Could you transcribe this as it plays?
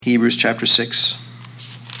Hebrews chapter 6.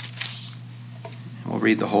 We'll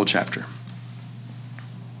read the whole chapter.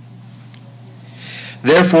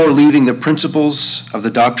 Therefore, leaving the principles of the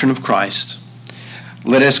doctrine of Christ,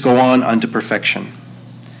 let us go on unto perfection,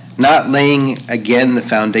 not laying again the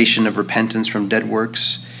foundation of repentance from dead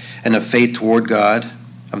works, and of faith toward God,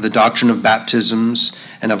 of the doctrine of baptisms,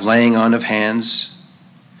 and of laying on of hands,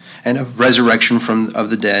 and of resurrection of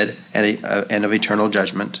the dead, and of eternal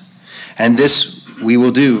judgment. And this we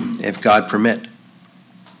will do, if God permit.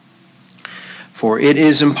 For it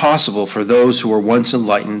is impossible for those who were once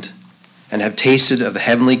enlightened, and have tasted of the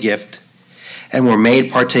heavenly gift, and were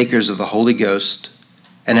made partakers of the Holy Ghost,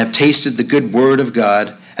 and have tasted the good word of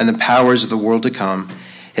God, and the powers of the world to come,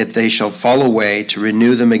 if they shall fall away, to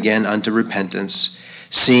renew them again unto repentance,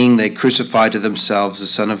 seeing they crucify to themselves the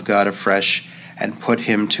Son of God afresh, and put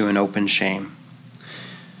him to an open shame.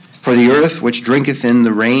 For the earth which drinketh in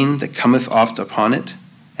the rain that cometh oft upon it,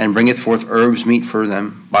 and bringeth forth herbs meet for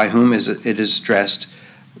them, by whom it is dressed,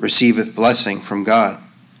 receiveth blessing from God.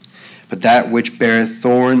 But that which beareth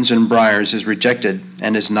thorns and briars is rejected,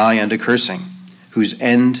 and is nigh unto cursing, whose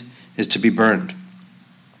end is to be burned.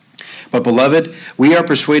 But, beloved, we are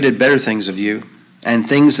persuaded better things of you, and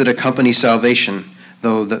things that accompany salvation,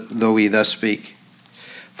 though we thus speak.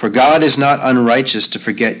 For God is not unrighteous to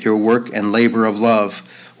forget your work and labor of love,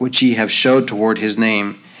 which ye have showed toward his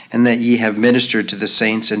name, and that ye have ministered to the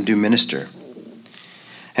saints and do minister.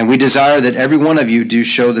 And we desire that every one of you do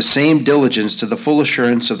show the same diligence to the full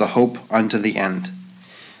assurance of the hope unto the end,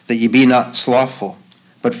 that ye be not slothful,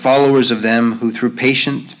 but followers of them who through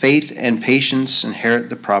patient faith and patience inherit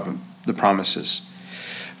the promises.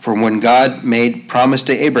 For when God made promise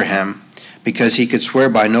to Abraham, because he could swear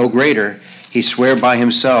by no greater, he sware by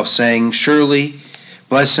himself, saying, Surely,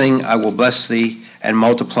 blessing I will bless thee, and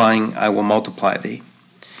multiplying I will multiply thee.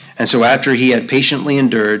 And so after he had patiently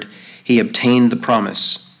endured, he obtained the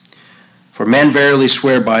promise. For men verily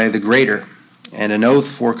swear by the greater, and an oath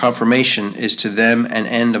for confirmation is to them an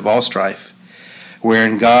end of all strife,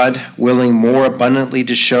 wherein God, willing more abundantly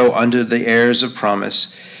to show unto the heirs of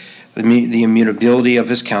promise the immutability of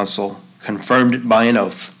his counsel, confirmed it by an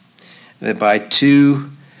oath, that by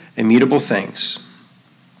two immutable things,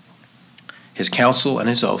 his counsel and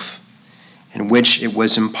his oath, in which it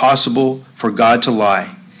was impossible for God to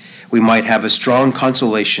lie, we might have a strong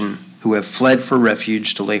consolation who have fled for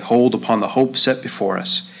refuge to lay hold upon the hope set before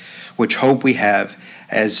us, which hope we have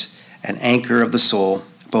as an anchor of the soul,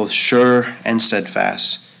 both sure and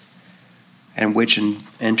steadfast, and which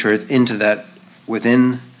entereth into that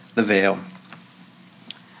within the veil,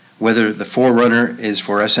 whither the forerunner is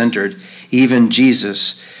for us entered, even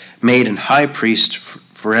Jesus, made an high priest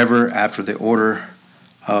forever after the order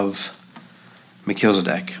of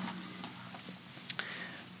Melchizedek.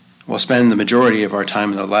 We'll spend the majority of our time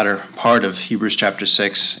in the latter part of Hebrews chapter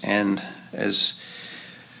 6, and as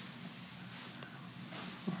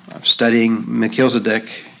I'm studying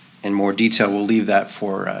Melchizedek in more detail, we'll leave that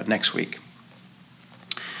for next week.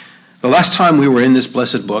 The last time we were in this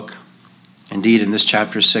blessed book, indeed in this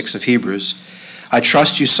chapter 6 of Hebrews, I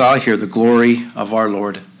trust you saw here the glory of our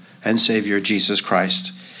Lord and Savior Jesus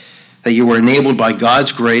Christ, that you were enabled by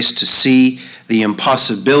God's grace to see the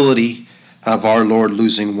impossibility of our Lord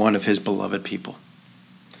losing one of his beloved people.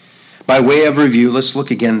 By way of review, let's look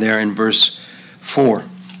again there in verse 4.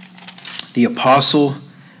 The apostle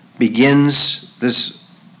begins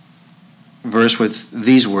this verse with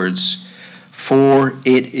these words, for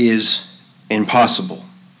it is impossible.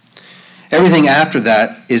 Everything after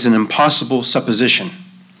that is an impossible supposition,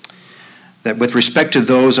 that with respect to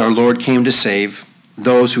those our Lord came to save,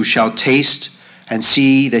 those who shall taste and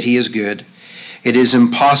see that he is good, it is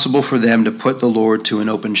impossible for them to put the Lord to an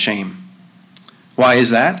open shame. Why is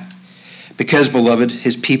that? Because, beloved,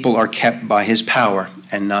 his people are kept by his power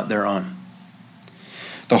and not their own.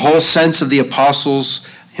 The whole sense of the apostles'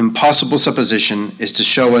 impossible supposition is to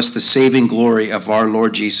show us the saving glory of our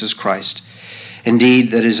Lord Jesus Christ. Indeed,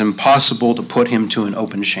 that it is impossible to put him to an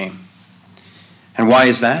open shame. And why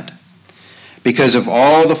is that? Because of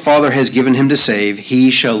all the Father has given him to save, he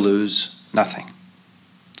shall lose nothing.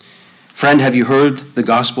 Friend, have you heard the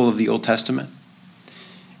gospel of the Old Testament?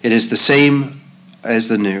 It is the same as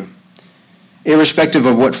the New. Irrespective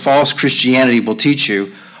of what false Christianity will teach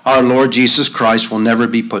you, our Lord Jesus Christ will never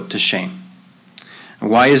be put to shame.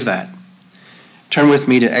 And why is that? Turn with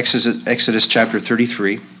me to Exodus chapter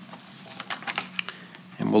 33,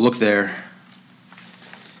 and we'll look there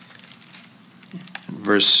in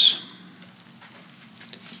verse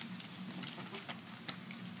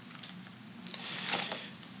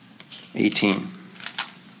 18.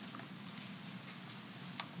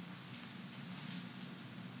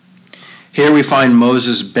 Here we find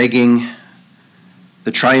Moses begging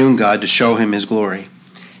the triune God to show him his glory.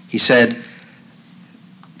 He said,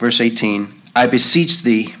 verse 18, I beseech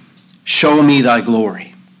thee, show me thy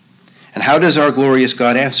glory. And how does our glorious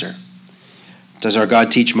God answer? Does our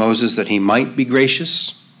God teach Moses that he might be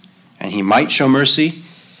gracious and he might show mercy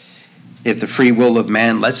if the free will of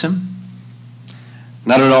man lets him?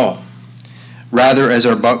 Not at all. Rather, as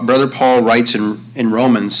our brother Paul writes in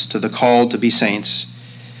Romans to the called to be saints,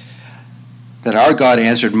 that our God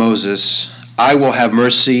answered Moses, I will have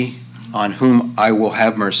mercy on whom I will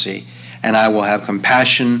have mercy, and I will have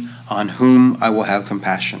compassion on whom I will have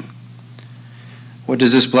compassion. What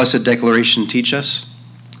does this blessed declaration teach us?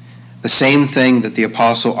 The same thing that the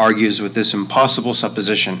apostle argues with this impossible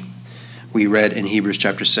supposition we read in Hebrews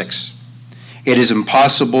chapter 6. It is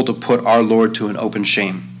impossible to put our Lord to an open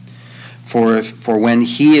shame. For when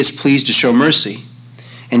he is pleased to show mercy,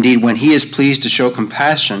 indeed when he is pleased to show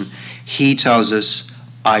compassion, he tells us,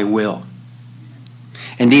 I will.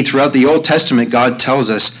 Indeed, throughout the Old Testament, God tells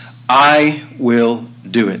us, I will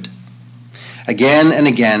do it. Again and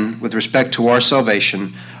again, with respect to our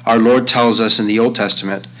salvation, our Lord tells us in the Old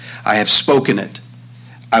Testament, I have spoken it.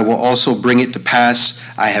 I will also bring it to pass.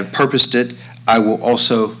 I have purposed it. I will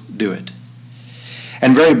also do it.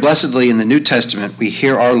 And very blessedly in the New Testament, we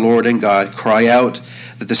hear our Lord and God cry out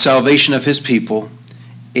that the salvation of his people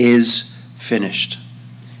is finished.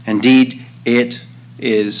 Indeed, it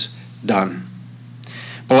is done.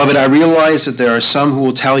 Beloved, I realize that there are some who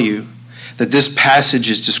will tell you that this passage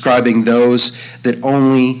is describing those that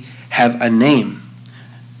only have a name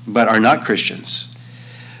but are not Christians.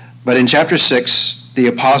 But in chapter 6, the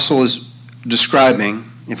apostle is describing,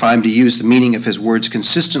 if I'm to use the meaning of his words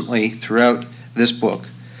consistently throughout this book,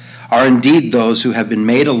 are indeed those who have been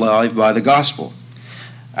made alive by the gospel,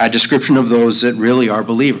 a description of those that really are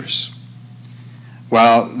believers.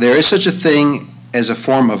 While there is such a thing as a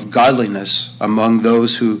form of godliness among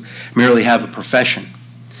those who merely have a profession,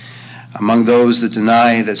 among those that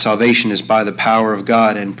deny that salvation is by the power of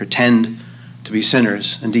God and pretend to be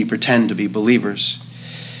sinners, indeed pretend to be believers,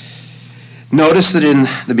 notice that in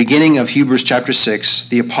the beginning of Hebrews chapter 6,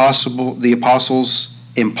 the apostle's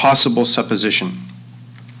impossible supposition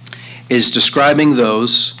is describing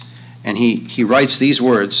those, and he writes these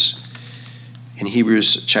words in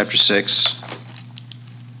Hebrews chapter 6.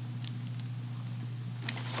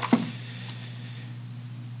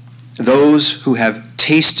 Those who have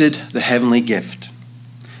tasted the heavenly gift,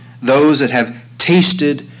 those that have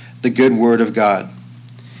tasted the good word of God.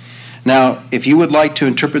 Now, if you would like to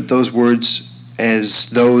interpret those words as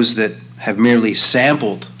those that have merely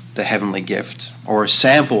sampled the heavenly gift or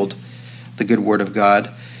sampled the good word of God,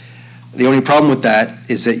 the only problem with that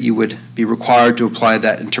is that you would be required to apply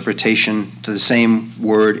that interpretation to the same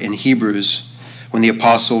word in Hebrews when the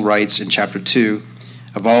apostle writes in chapter 2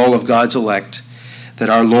 of all of God's elect that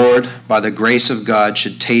our Lord, by the grace of God,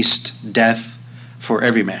 should taste death for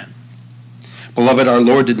every man. Beloved, our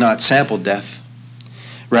Lord did not sample death.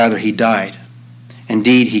 Rather, he died.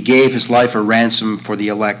 Indeed, he gave his life a ransom for the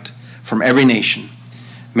elect from every nation,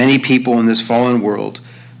 many people in this fallen world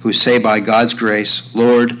who say by God's grace,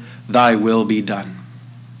 Lord, thy will be done,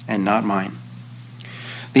 and not mine.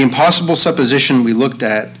 The impossible supposition we looked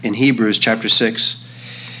at in Hebrews chapter 6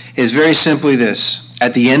 is very simply this.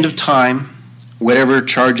 At the end of time, whatever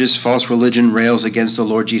charges false religion rails against the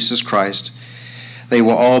Lord Jesus Christ, they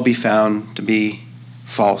will all be found to be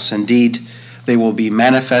false. Indeed, they will be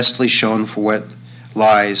manifestly shown for what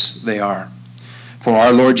lies they are. For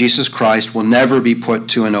our Lord Jesus Christ will never be put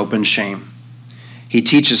to an open shame. He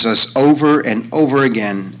teaches us over and over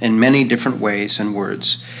again in many different ways and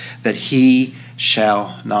words that he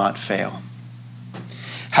shall not fail.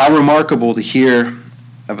 How remarkable to hear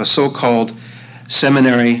of a so-called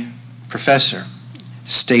seminary professor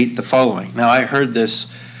state the following. Now, I heard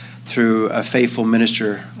this through a faithful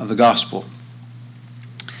minister of the gospel.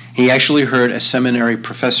 He actually heard a seminary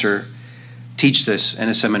professor teach this in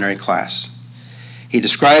a seminary class. He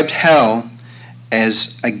described hell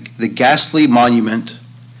as the ghastly monument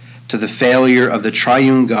to the failure of the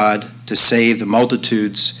triune God to save the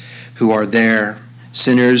multitudes who are there.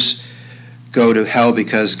 Sinners go to hell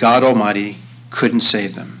because God Almighty couldn't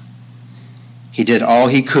save them. He did all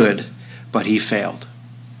he could, but he failed.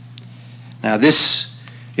 Now, this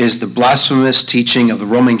is the blasphemous teaching of the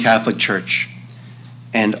Roman Catholic Church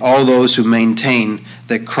and all those who maintain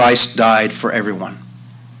that Christ died for everyone.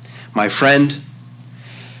 My friend,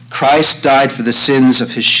 Christ died for the sins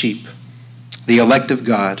of his sheep, the elect of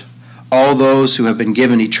God, all those who have been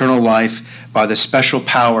given eternal life by the special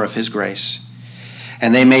power of his grace.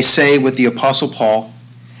 And they may say with the Apostle Paul,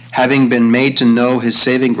 having been made to know his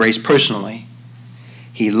saving grace personally,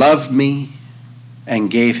 he loved me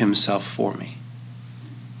and gave himself for me.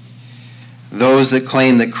 Those that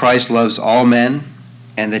claim that Christ loves all men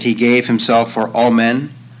and that he gave himself for all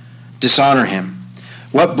men dishonor him.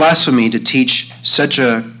 What blasphemy to teach such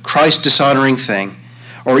a Christ-dishonoring thing,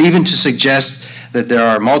 or even to suggest that there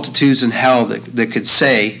are multitudes in hell that could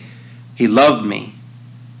say, he loved me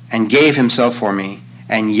and gave himself for me,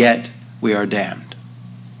 and yet we are damned.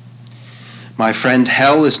 My friend,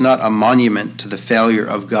 hell is not a monument to the failure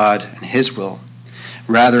of God and his will.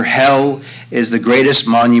 Rather, hell is the greatest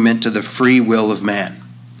monument to the free will of man.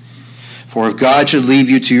 For if God should leave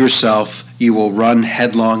you to yourself, you will run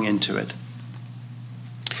headlong into it.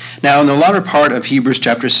 Now, in the latter part of Hebrews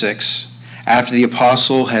chapter 6, after the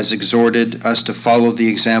apostle has exhorted us to follow the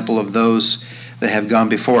example of those that have gone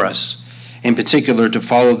before us, in particular to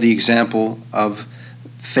follow the example of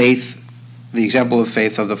faith,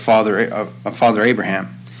 of the father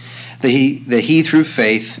Abraham, that he through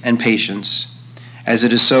faith and patience, as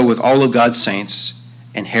it is so with all of God's saints,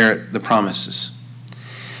 inherit the promises.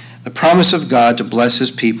 The promise of God to bless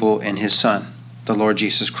his people in his Son, the Lord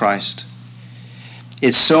Jesus Christ.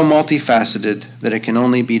 It's so multifaceted that it can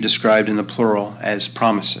only be described in the plural as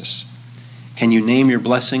promises. Can you name your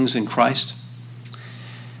blessings in Christ?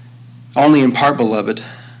 Only in part, beloved,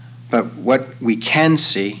 but what we can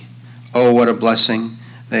see, oh, what a blessing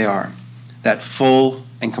they are. That full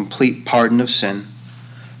and complete pardon of sin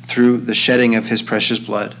through the shedding of his precious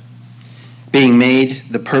blood, being made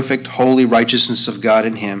the perfect, holy righteousness of God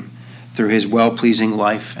in him through his well-pleasing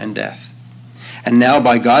life and death. And now,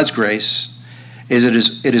 by God's grace, it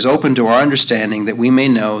is open to our understanding that we may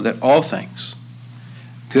know that all things,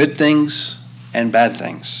 good things and bad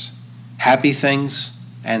things, happy things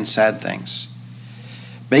and sad things,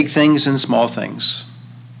 big things and small things,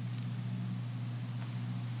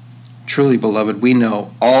 truly, beloved, we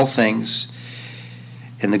know all things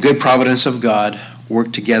in the good providence of God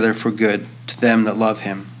work together for good to them that love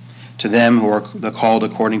him, to them who are called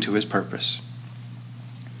according to his purpose.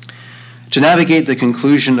 To navigate the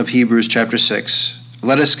conclusion of Hebrews chapter 6,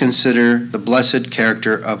 let us consider the blessed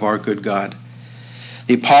character of our good God.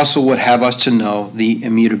 The apostle would have us to know the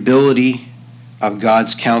immutability of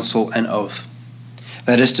God's counsel and oath.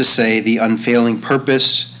 That is to say, the unfailing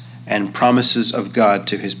purpose and promises of God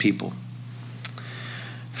to his people.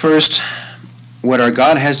 First, what our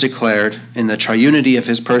God has declared in the triunity of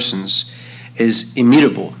his persons is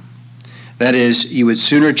immutable. That is, you would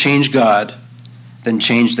sooner change God than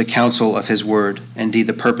change the counsel of his word, indeed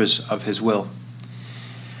the purpose of his will.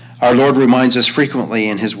 Our Lord reminds us frequently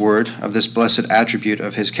in his word of this blessed attribute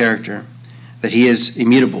of his character, that he is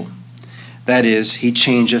immutable. That is, he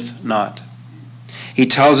changeth not. He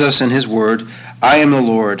tells us in his word, I am the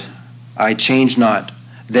Lord, I change not.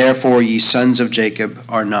 Therefore ye sons of Jacob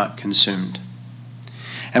are not consumed.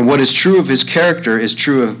 And what is true of his character is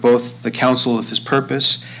true of both the counsel of his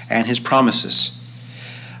purpose and his promises.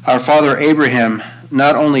 Our father Abraham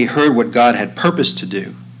not only heard what God had purposed to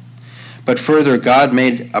do, but further God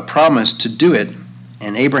made a promise to do it,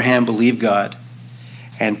 and Abraham believed God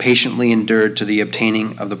and patiently endured to the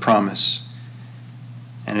obtaining of the promise.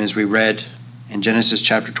 And as we read in Genesis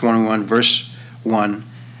chapter 21, verse 1,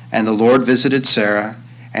 and the Lord visited Sarah,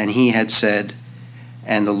 and he had said,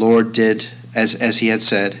 and the Lord did as he had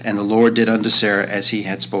said, and the Lord did unto Sarah as he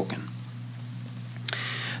had spoken.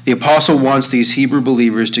 The apostle wants these Hebrew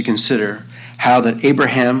believers to consider how that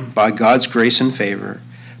Abraham, by God's grace and favor,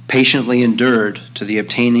 patiently endured to the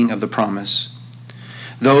obtaining of the promise.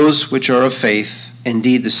 Those which are of faith,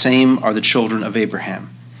 indeed the same are the children of Abraham.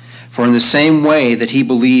 For in the same way that he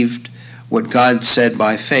believed what God said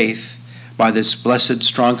by faith, by this blessed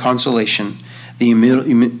strong consolation, the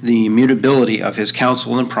immutability of his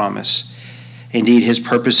counsel and promise, indeed, his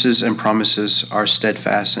purposes and promises are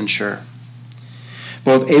steadfast and sure.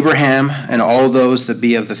 Both Abraham and all those that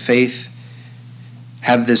be of the faith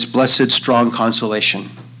have this blessed strong consolation.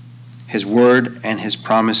 His word and his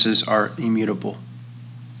promises are immutable.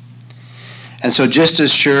 And so just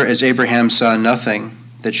as sure as Abraham saw nothing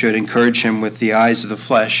that should encourage him with the eyes of the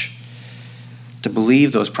flesh to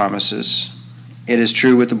believe those promises, it is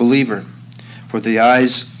true with the believer. For the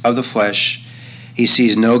eyes of the flesh, he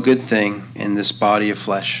sees no good thing in this body of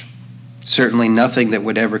flesh, certainly nothing that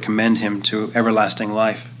would ever commend him to everlasting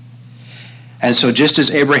life. And so just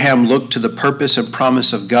as Abraham looked to the purpose and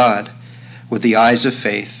promise of God with the eyes of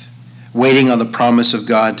faith, waiting on the promise of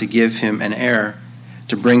God to give him an heir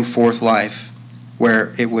to bring forth life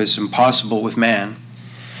where it was impossible with man,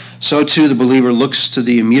 so too the believer looks to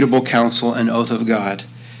the immutable counsel and oath of God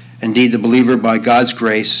Indeed, the believer by God's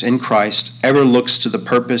grace in Christ ever looks to the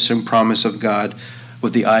purpose and promise of God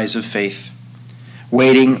with the eyes of faith,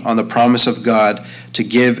 waiting on the promise of God to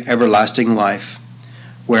give everlasting life,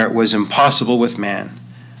 where it was impossible with man,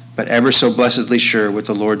 but ever so blessedly sure with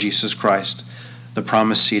the Lord Jesus Christ, the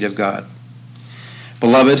promised seed of God.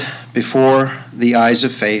 Beloved, before the eyes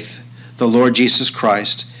of faith, the Lord Jesus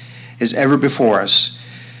Christ is ever before us,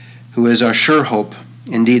 who is our sure hope,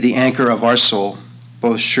 indeed the anchor of our soul,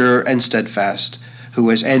 both sure and steadfast, who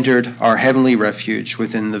has entered our heavenly refuge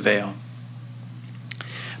within the veil.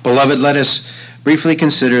 Beloved, let us briefly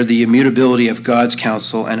consider the immutability of God's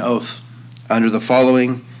counsel and oath under the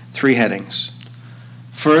following three headings.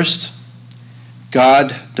 First,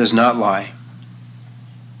 God does not lie.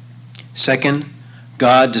 Second,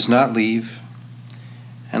 God does not leave.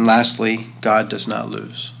 And lastly, God does not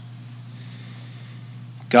lose.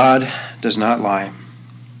 God does not lie.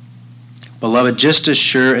 Beloved, just as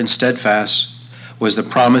sure and steadfast was the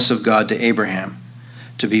promise of God to Abraham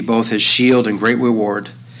to be both his shield and great reward,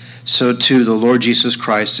 so too the Lord Jesus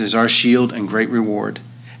Christ is our shield and great reward.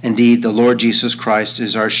 Indeed, the Lord Jesus Christ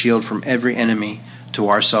is our shield from every enemy to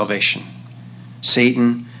our salvation,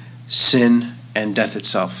 Satan, sin, and death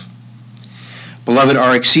itself. Beloved,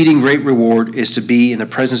 our exceeding great reward is to be in the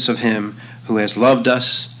presence of him who has loved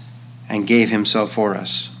us and gave himself for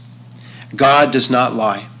us. God does not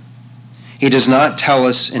lie. He does not tell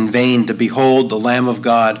us in vain to behold the Lamb of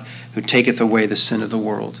God who taketh away the sin of the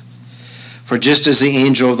world. For just as the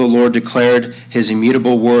angel of the Lord declared his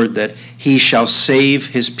immutable word that he shall save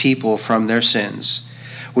his people from their sins,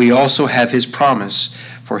 we also have his promise.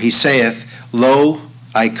 For he saith, Lo,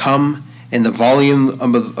 I come, in the volume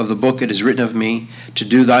of the book it is written of me, to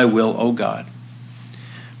do thy will, O God.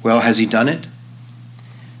 Well, has he done it?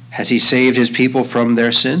 Has he saved his people from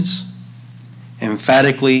their sins?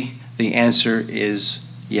 Emphatically, the answer is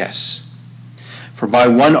yes. For by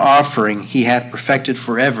one offering he hath perfected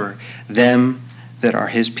forever them that are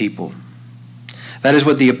his people. That is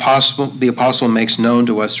what the apostle makes known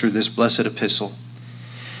to us through this blessed epistle.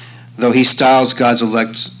 Though he styles God's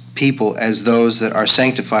elect people as those that are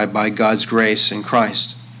sanctified by God's grace in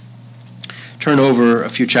Christ. Turn over a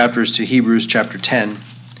few chapters to Hebrews chapter 10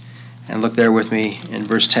 and look there with me in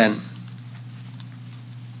verse 10.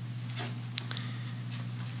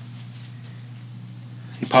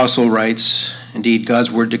 The apostle writes, indeed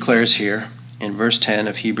God's word declares here in verse 10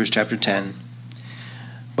 of Hebrews chapter 10,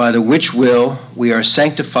 by the which will we are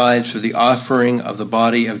sanctified through the offering of the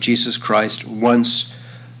body of Jesus Christ once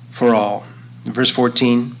for all. Verse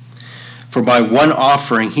 14, for by one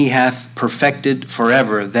offering he hath perfected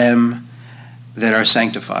forever them that are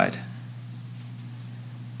sanctified.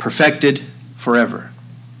 Perfected forever.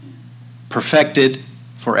 Perfected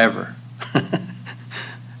forever.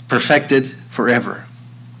 Perfected forever.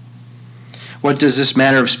 What does this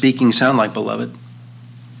manner of speaking sound like, beloved?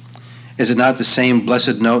 Is it not the same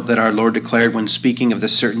blessed note that our Lord declared when speaking of the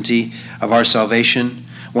certainty of our salvation,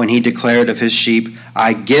 when he declared of his sheep,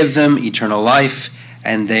 I give them eternal life,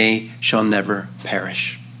 and they shall never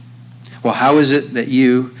perish? Well, how is it that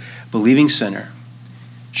you, believing sinner,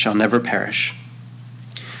 shall never perish?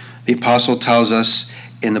 The apostle tells us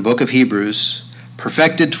in the book of Hebrews,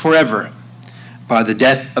 perfected forever by the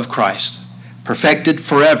death of Christ, perfected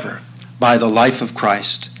forever by the life of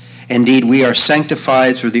Christ. Indeed, we are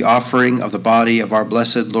sanctified through the offering of the body of our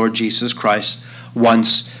blessed Lord Jesus Christ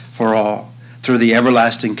once for all, through the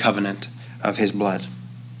everlasting covenant of his blood.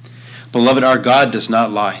 Beloved, our God does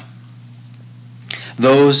not lie.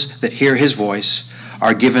 Those that hear his voice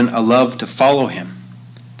are given a love to follow him,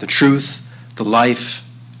 the truth, the life,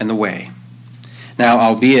 and the way. Now,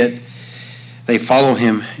 albeit they follow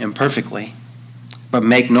him imperfectly, but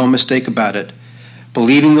make no mistake about it,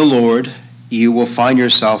 believing the Lord, you will find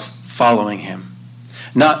yourself following him,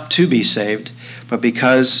 not to be saved, but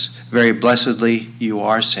because very blessedly you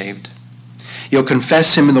are saved. You'll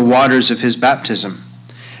confess him in the waters of his baptism,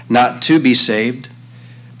 not to be saved,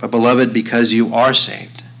 but beloved, because you are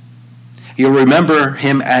saved. You'll remember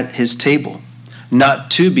him at his table, not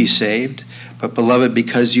to be saved, but beloved,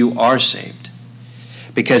 because you are saved,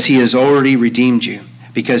 because he has already redeemed you,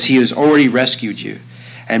 because he has already rescued you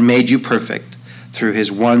and made you perfect through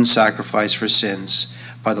his one sacrifice for sins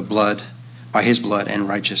by his blood and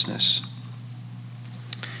righteousness.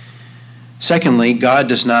 Secondly, God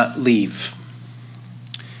does not leave.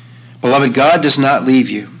 Beloved, God does not leave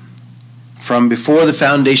you. From before the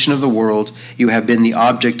foundation of the world, you have been the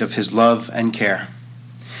object of his love and care.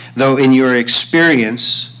 Though in your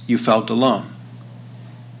experience you felt alone.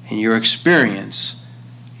 In your experience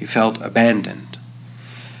you felt abandoned.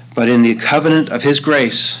 But in the covenant of his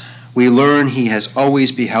grace, we learn he has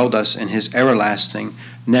always beheld us in his everlasting,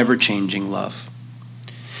 never-changing love.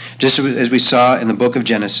 Just as we saw in the book of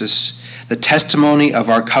Genesis, the testimony of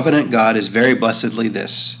our covenant God is very blessedly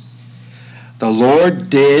this: the Lord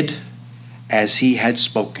did as he had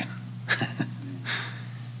spoken.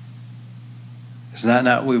 Isn't that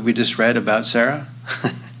not what we just read about Sarah?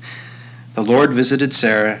 The Lord visited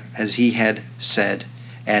Sarah as he had said,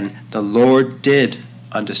 and the Lord did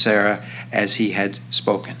unto Sarah as he had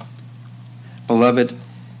spoken. Beloved,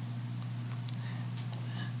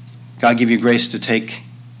 God give you grace to take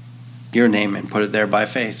your name and put it there by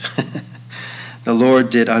faith. The Lord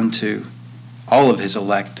did unto all of his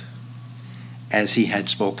elect as he had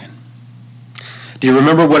spoken. Do you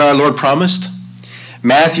remember what our Lord promised?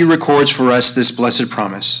 Matthew records for us this blessed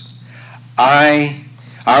promise.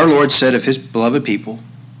 Our Lord said of his beloved people,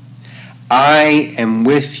 I am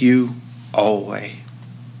with you always.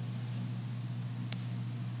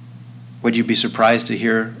 Would you be surprised to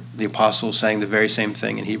hear the apostle saying the very same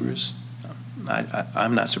thing in Hebrews?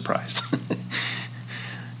 I'm not surprised.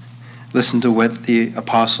 Listen to what the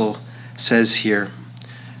apostle says here,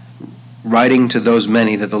 writing to those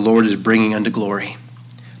many that the Lord is bringing unto glory.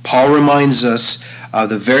 Paul reminds us of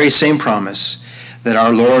the very same promise that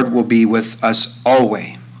our Lord will be with us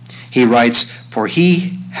always. He writes, for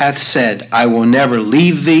he hath said, I will never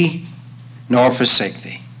leave thee nor forsake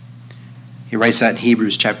thee. He writes that in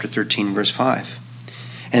Hebrews chapter 13, verse 5.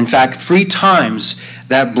 In fact, 3 times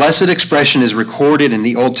that blessed expression is recorded in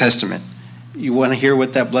the Old Testament. You want to hear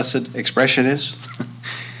what that blessed expression is?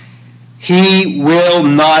 He will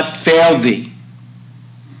not fail thee.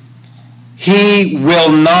 He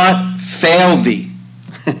will not fail thee.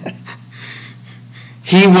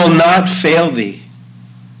 He will not fail thee.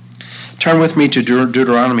 Turn with me to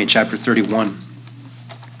Deuteronomy chapter 31.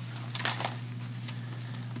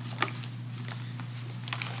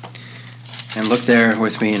 And look there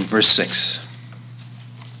with me in verse 6.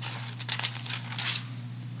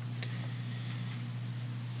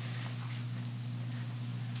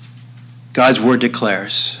 God's word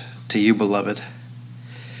declares to you, beloved,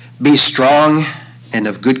 be strong and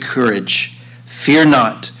of good courage. Fear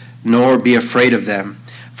not, nor be afraid of them.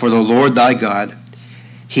 For the Lord thy God,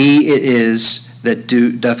 he it is that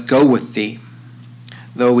doth go with thee.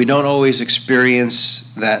 Though we don't always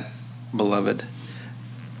experience that, beloved,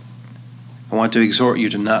 I want to exhort you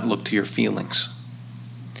to not look to your feelings.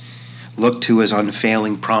 Look to his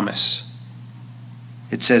unfailing promise.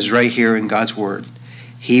 It says right here in God's word,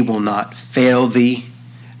 he will not fail thee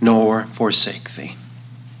nor forsake thee.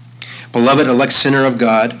 Beloved elect sinner of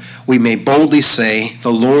God, we may boldly say,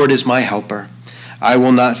 the Lord is my helper. I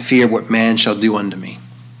will not fear what man shall do unto me.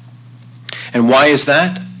 And why is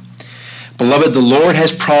that? Beloved, the Lord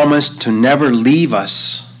has promised to never leave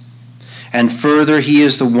us. And further, he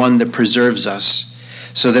is the one that preserves us,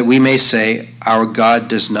 so that we may say, our God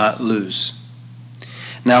does not lose.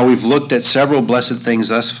 Now, we've looked at several blessed things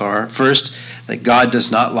thus far. First, that God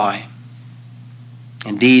does not lie.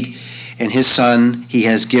 Indeed, in his Son, he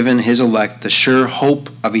has given his elect the sure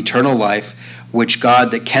hope of eternal life, which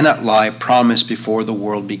God that cannot lie promised before the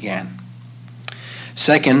world began.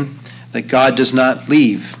 Second, that God does not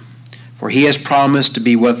leave, for he has promised to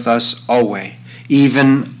be with us always,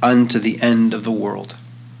 even unto the end of the world.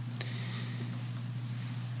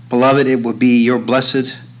 Beloved, it will be your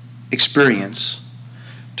blessed experience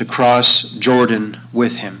to cross Jordan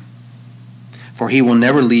with him, for he will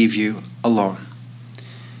never leave you alone.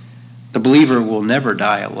 The believer will never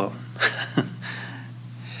die alone.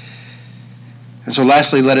 And so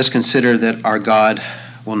lastly, let us consider that our God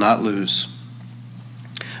will not lose.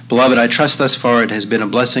 Beloved, I trust thus far it has been a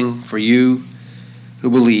blessing for you who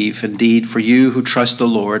believe, indeed for you who trust the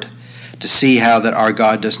Lord, to see how that our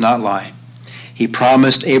God does not lie. He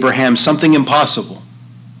promised Abraham something impossible.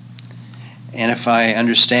 And if I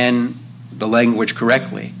understand the language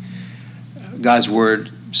correctly, God's word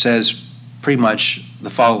says pretty much the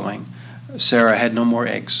following. Sarah had no more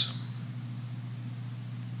eggs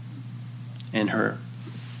in her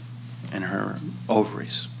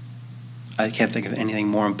ovaries. I can't think of anything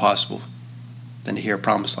more impossible than to hear a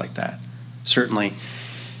promise like that. Certainly,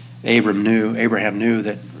 Abraham knew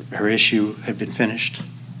that her issue had been finished.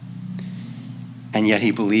 And yet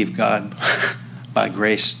he believed God by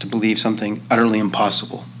grace to believe something utterly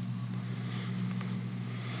impossible.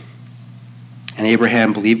 And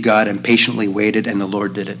Abraham believed God and patiently waited, and the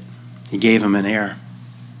Lord did it. He gave him an heir.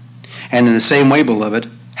 And in the same way, beloved,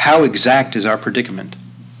 how exact is our predicament?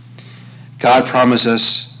 God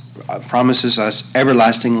promises us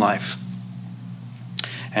everlasting life.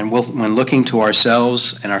 And when looking to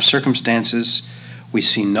ourselves and our circumstances, we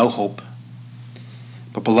see no hope.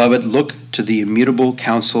 But, beloved, look to the immutable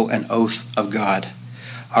counsel and oath of God.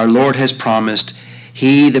 Our Lord has promised,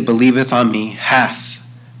 he that believeth on me hath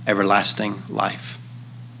everlasting life.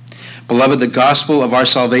 Beloved, the gospel of our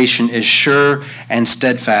salvation is sure and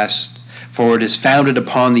steadfast, for it is founded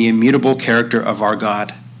upon the immutable character of our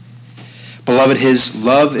God. Beloved, his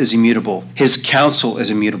love is immutable, his counsel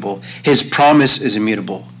is immutable, his promise is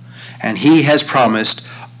immutable, and he has promised,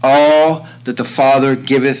 all that the Father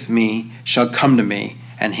giveth me shall come to me,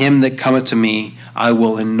 and him that cometh to me I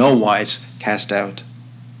will in no wise cast out.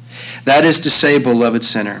 That is to say, beloved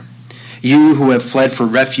sinner, you who have fled for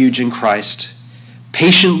refuge in Christ,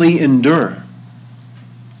 patiently endure.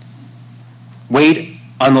 Wait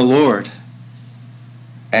on the Lord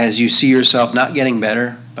as you see yourself not getting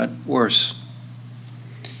better, but worse.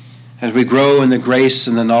 As we grow in the grace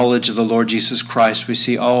and the knowledge of the Lord Jesus Christ, we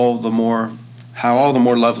see how all the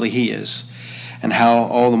more lovely he is, and how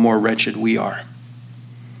all the more wretched we are.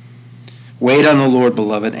 Wait on the Lord,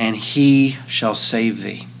 beloved, and he shall save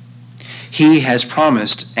thee. He has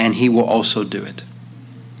promised, and he will also do it.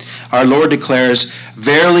 Our Lord declares,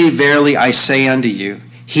 verily, verily, I say unto you,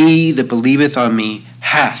 he that believeth on me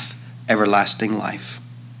hath everlasting life.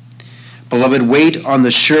 Beloved, wait on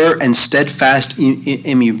the sure and steadfast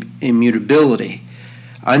immutability,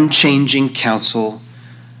 unchanging counsel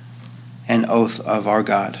and oath of our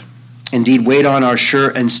God. Indeed, wait on our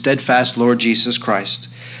sure and steadfast Lord Jesus Christ,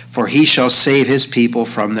 for he shall save his people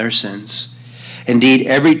from their sins. Indeed,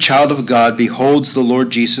 every child of God beholds the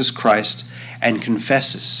Lord Jesus Christ and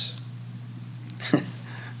confesses.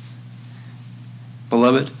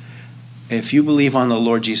 Beloved, if you believe on the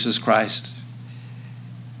Lord Jesus Christ,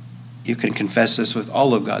 you can confess this with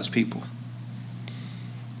all of God's people.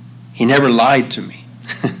 He never lied to me.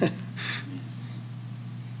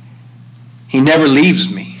 He never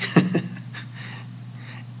leaves me.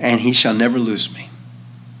 And he shall never lose me.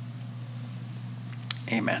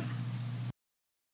 Amen.